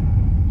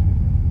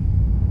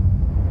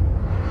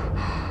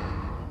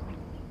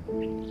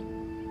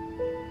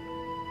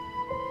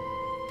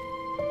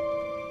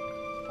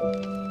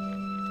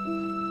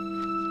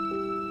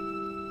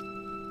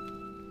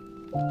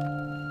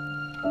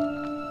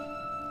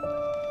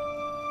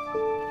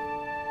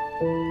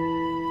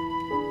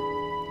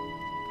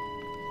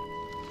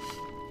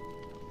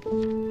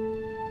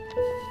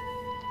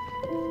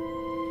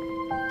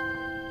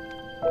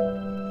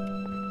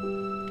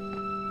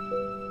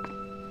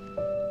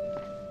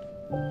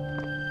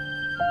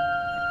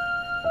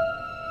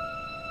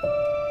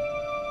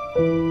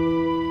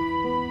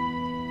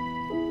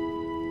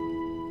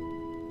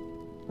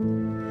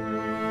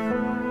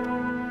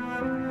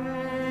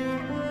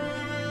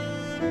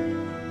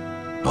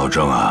老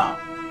郑啊，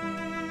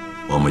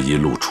我们一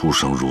路出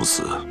生入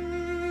死，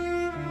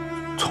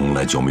从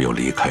来就没有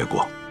离开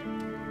过。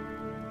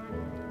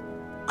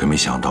可没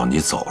想到你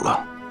走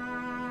了，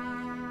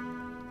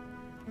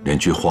连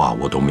句话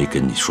我都没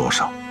跟你说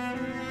上。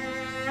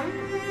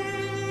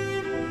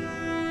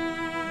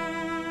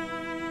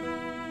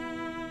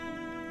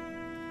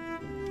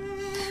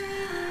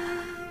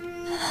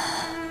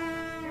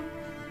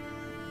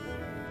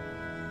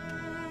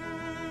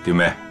弟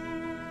妹，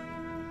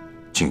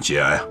请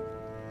节哀啊！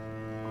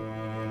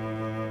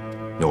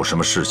有什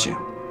么事情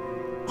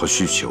和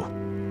需求，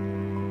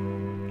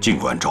尽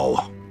管找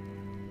我。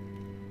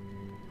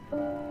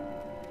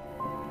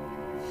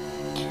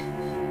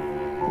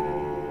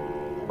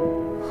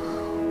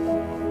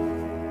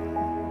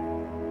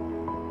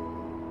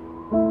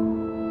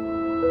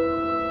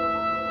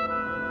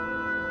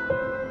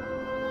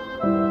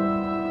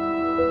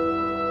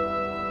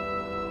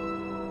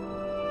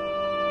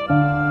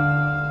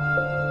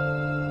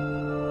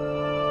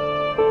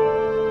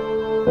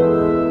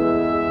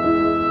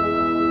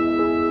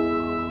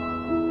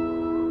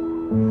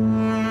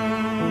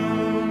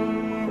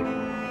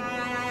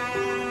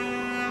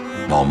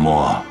老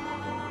莫，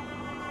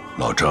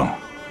老郑，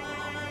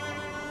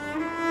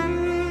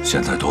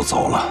现在都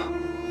走了。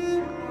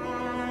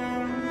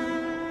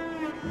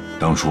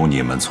当初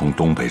你们从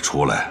东北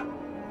出来，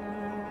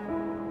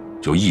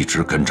就一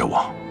直跟着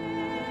我。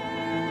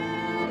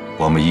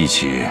我们一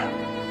起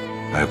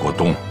挨过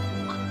冻，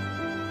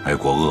挨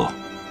过饿，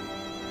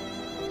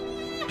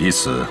彼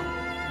此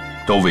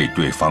都为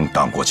对方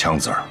挡过枪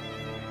子儿。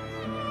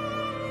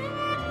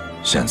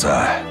现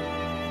在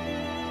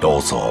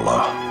都走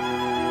了。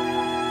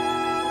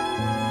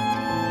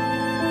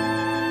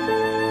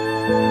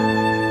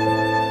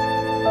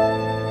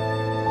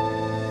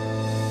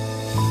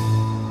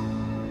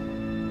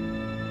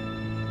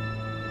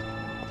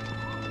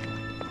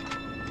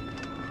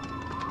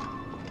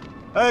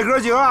哎，哥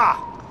几个，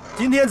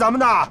今天咱们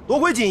呢夺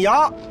回锦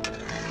阳。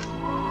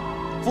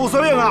副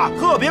司令啊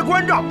特别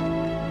关照，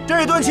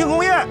这顿庆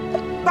功宴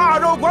大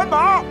肉管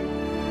饱。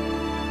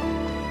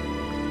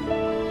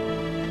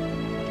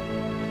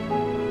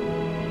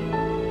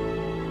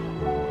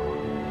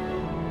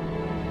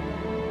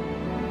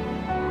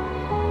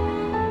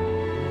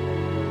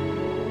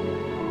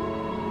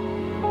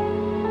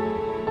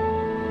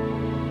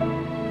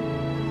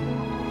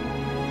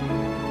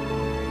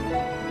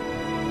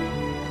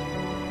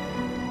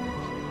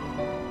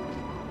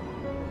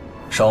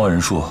伤亡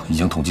人数已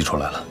经统计出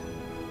来了。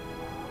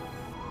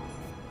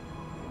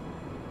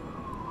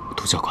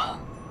杜教官，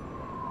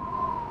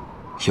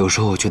有时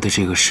候我觉得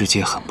这个世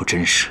界很不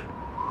真实，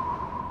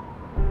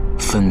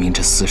分明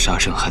这厮杀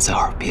声还在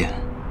耳边，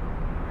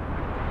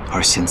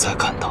而现在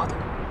看到的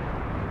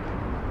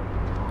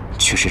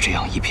却是这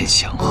样一片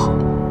祥和。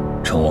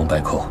成王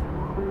败寇，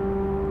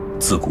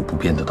自古不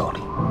变的道理。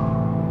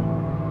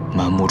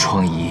满目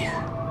疮痍，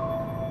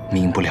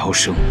民不聊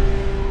生。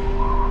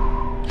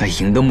那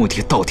赢的目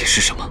的到底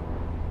是什么？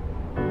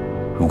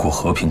如果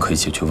和平可以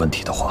解决问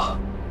题的话，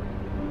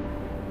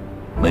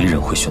没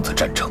人会选择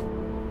战争。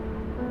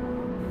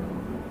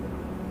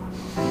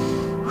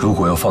如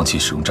果要放弃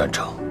使用战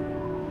争，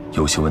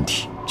有些问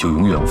题就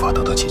永远无法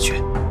得到解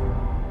决。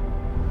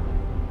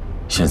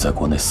现在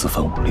国内四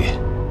分五裂，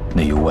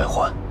内忧外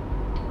患，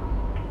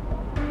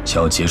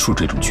想要结束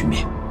这种局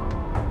面，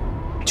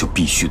就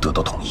必须得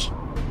到统一。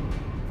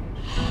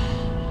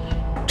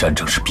战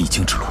争是必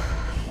经之路。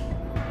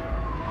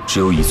只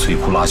有以摧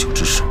枯拉朽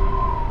之势，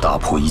打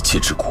破一切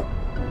桎梏，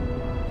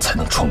才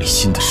能创立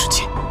新的世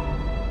界。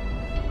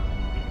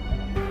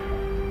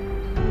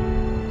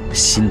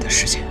新的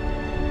世界？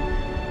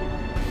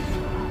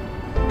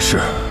是。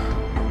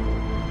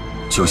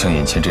就像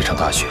眼前这场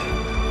大雪，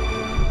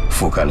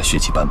覆盖了血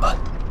迹斑斑，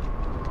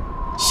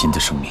新的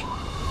生命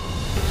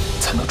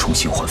才能重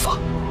新焕发。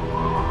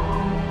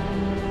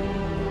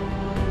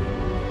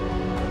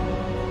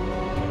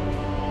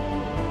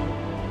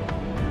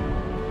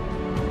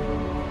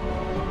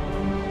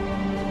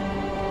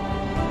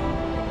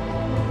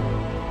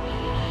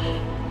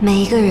每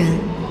一个人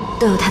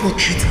都有他的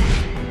职责。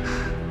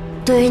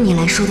对于你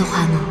来说的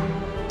话呢，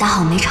打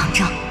好每场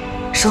仗，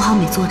说好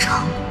每做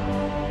成，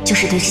就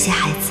是对这些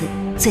孩子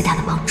最大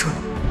的帮助了。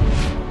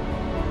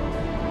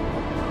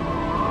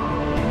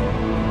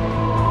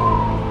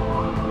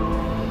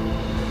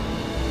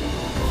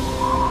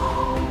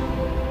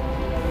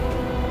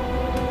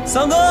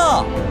三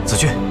哥，子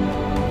俊，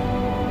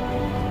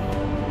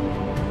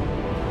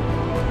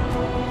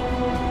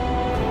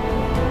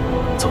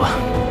走吧。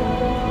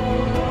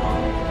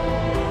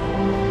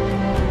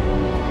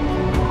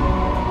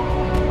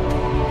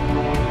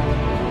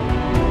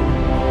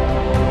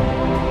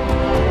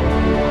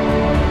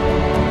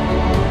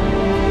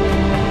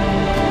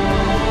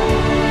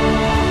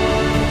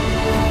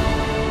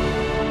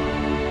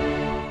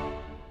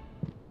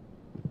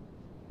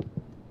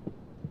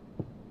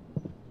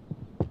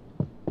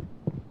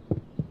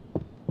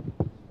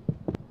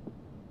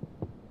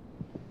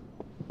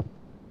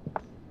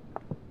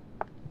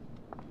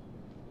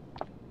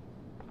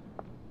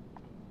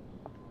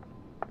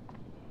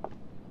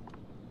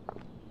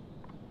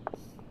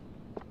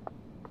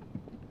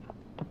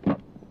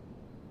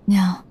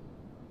娘，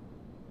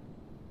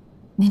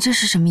你这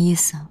是什么意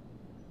思啊？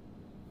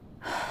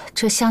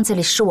这箱子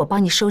里是我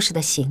帮你收拾的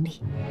行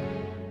李，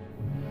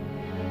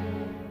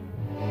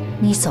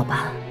你走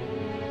吧。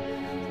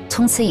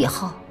从此以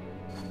后，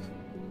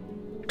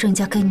郑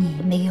家跟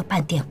你没有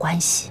半点关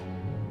系。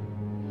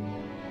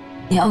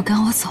你要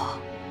赶我走？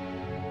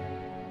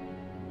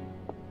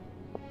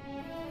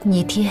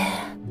你爹，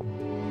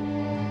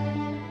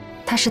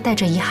他是带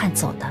着遗憾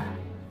走的。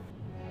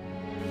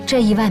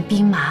这1万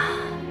兵马，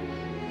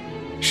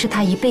是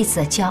他一辈子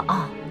的骄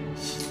傲，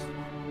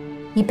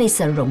一辈子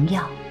的荣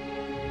耀。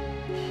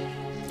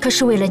可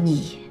是为了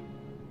你，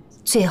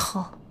最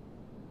后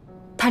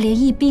他连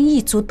一兵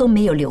一卒都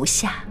没有留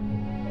下。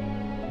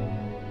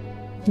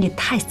你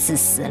太自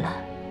私了，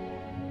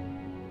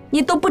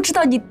你都不知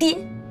道你爹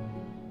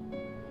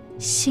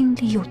心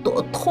里有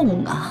多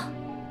痛啊！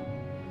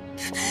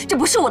这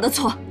不是我的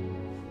错，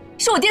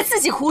是我爹自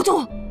己糊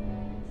涂，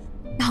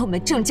拿我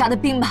们郑家的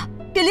兵马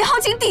给林浩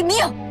景抵命。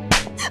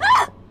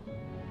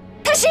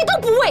他谁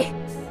都不为，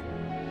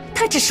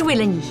他只是为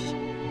了你。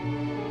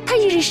他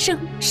一生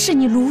视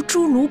你如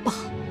珠如宝，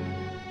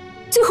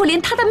最后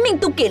连他的命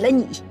都给了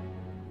你。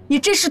你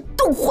真是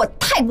妒火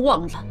太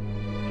旺了！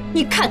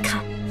你看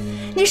看，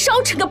你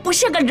烧成个不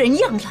像个人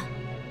样了。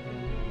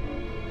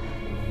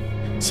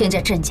现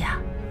在郑家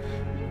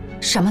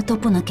什么都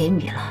不能给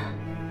你了，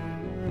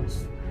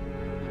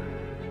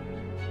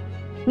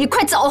你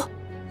快走，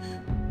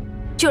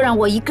就让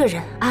我一个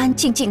人安安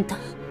静静的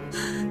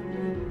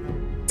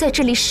在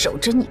这里守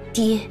着你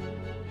爹。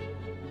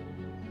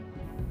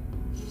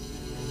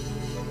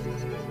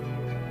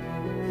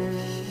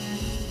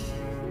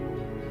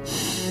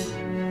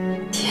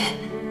爹，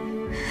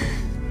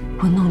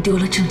我弄丢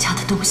了郑家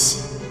的东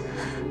西，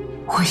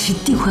我一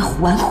定会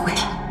还回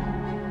来。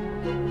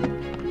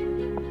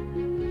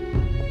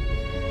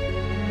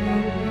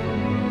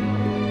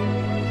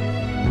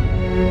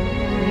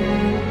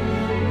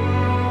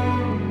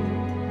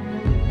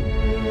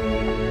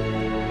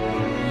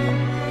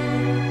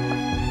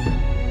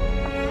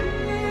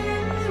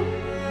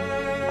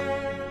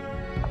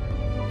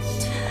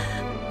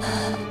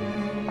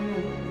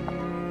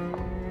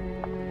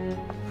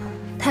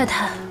太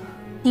太，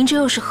您这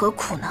又是何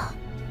苦呢？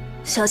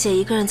小姐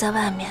一个人在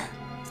外面，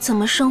怎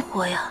么生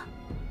活呀？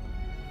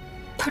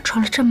她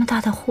闯了这么大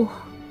的祸，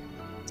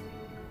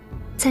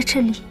在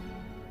这里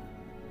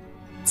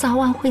早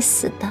晚会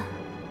死的，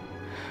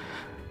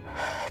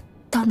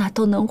到哪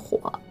都能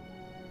活，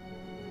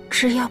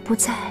只要不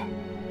在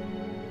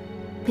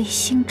北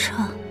新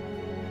城。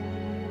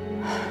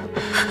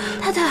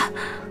太太。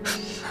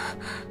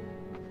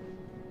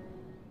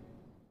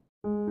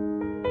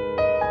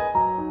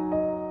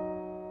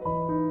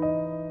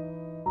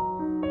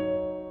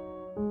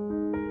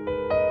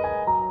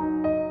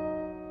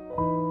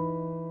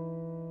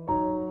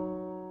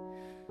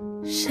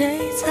谁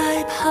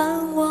在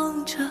盼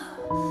望着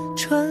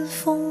春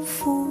风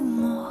抚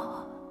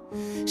摸？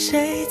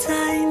谁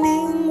在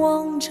凝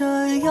望着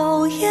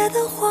摇曳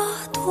的花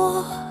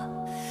朵？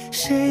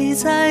谁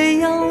在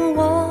仰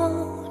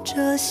望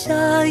着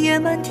夏夜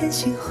满天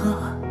星河？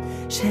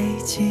谁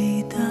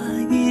记得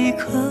一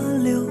颗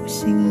流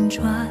星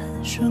转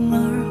瞬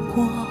而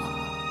过？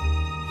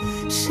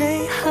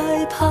谁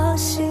害怕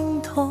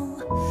心痛，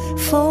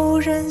否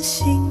认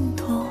心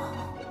痛？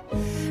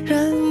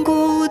任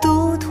孤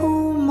独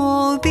涂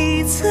抹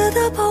彼此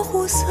的保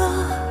护色，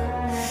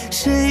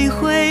谁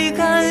会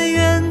甘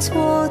愿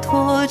蹉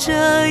跎，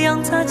这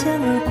样擦肩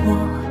而过？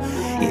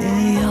也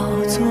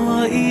要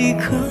做一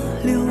颗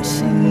流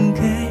星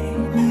给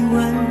你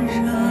温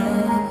热。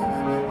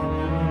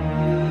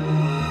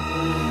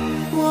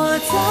我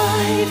在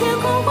天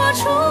空画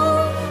出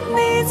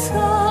你侧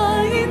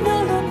影的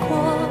轮廓，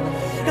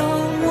让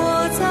我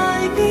在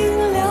冰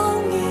凉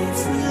一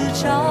次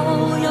照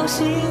耀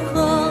星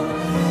河。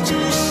至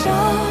少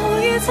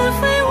一次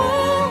飞舞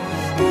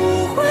不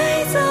会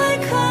再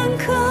坎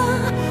坷，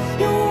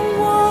用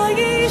我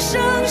一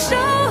生守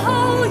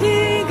候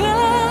一个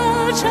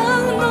承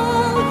诺。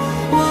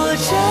我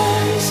真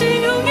心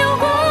拥有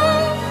过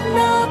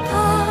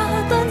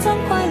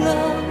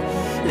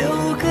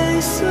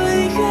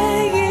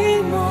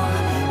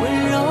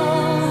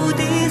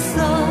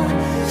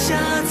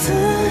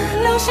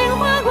流星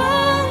划过。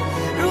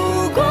如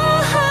果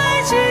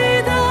还记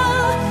得，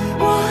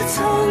我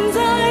曾在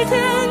天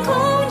空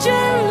眷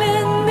恋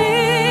你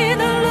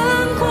的轮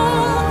廓。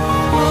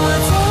我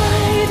在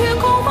天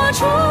空画出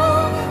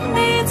你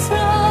侧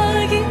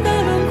影的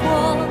轮廓，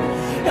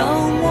让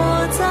我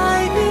在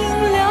明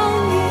亮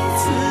一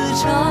次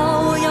照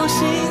耀星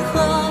河。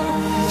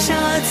下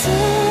次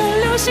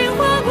流星划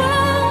过，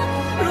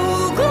如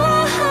果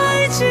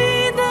还记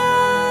得，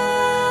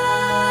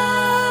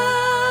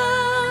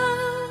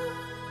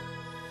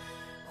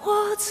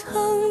我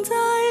曾在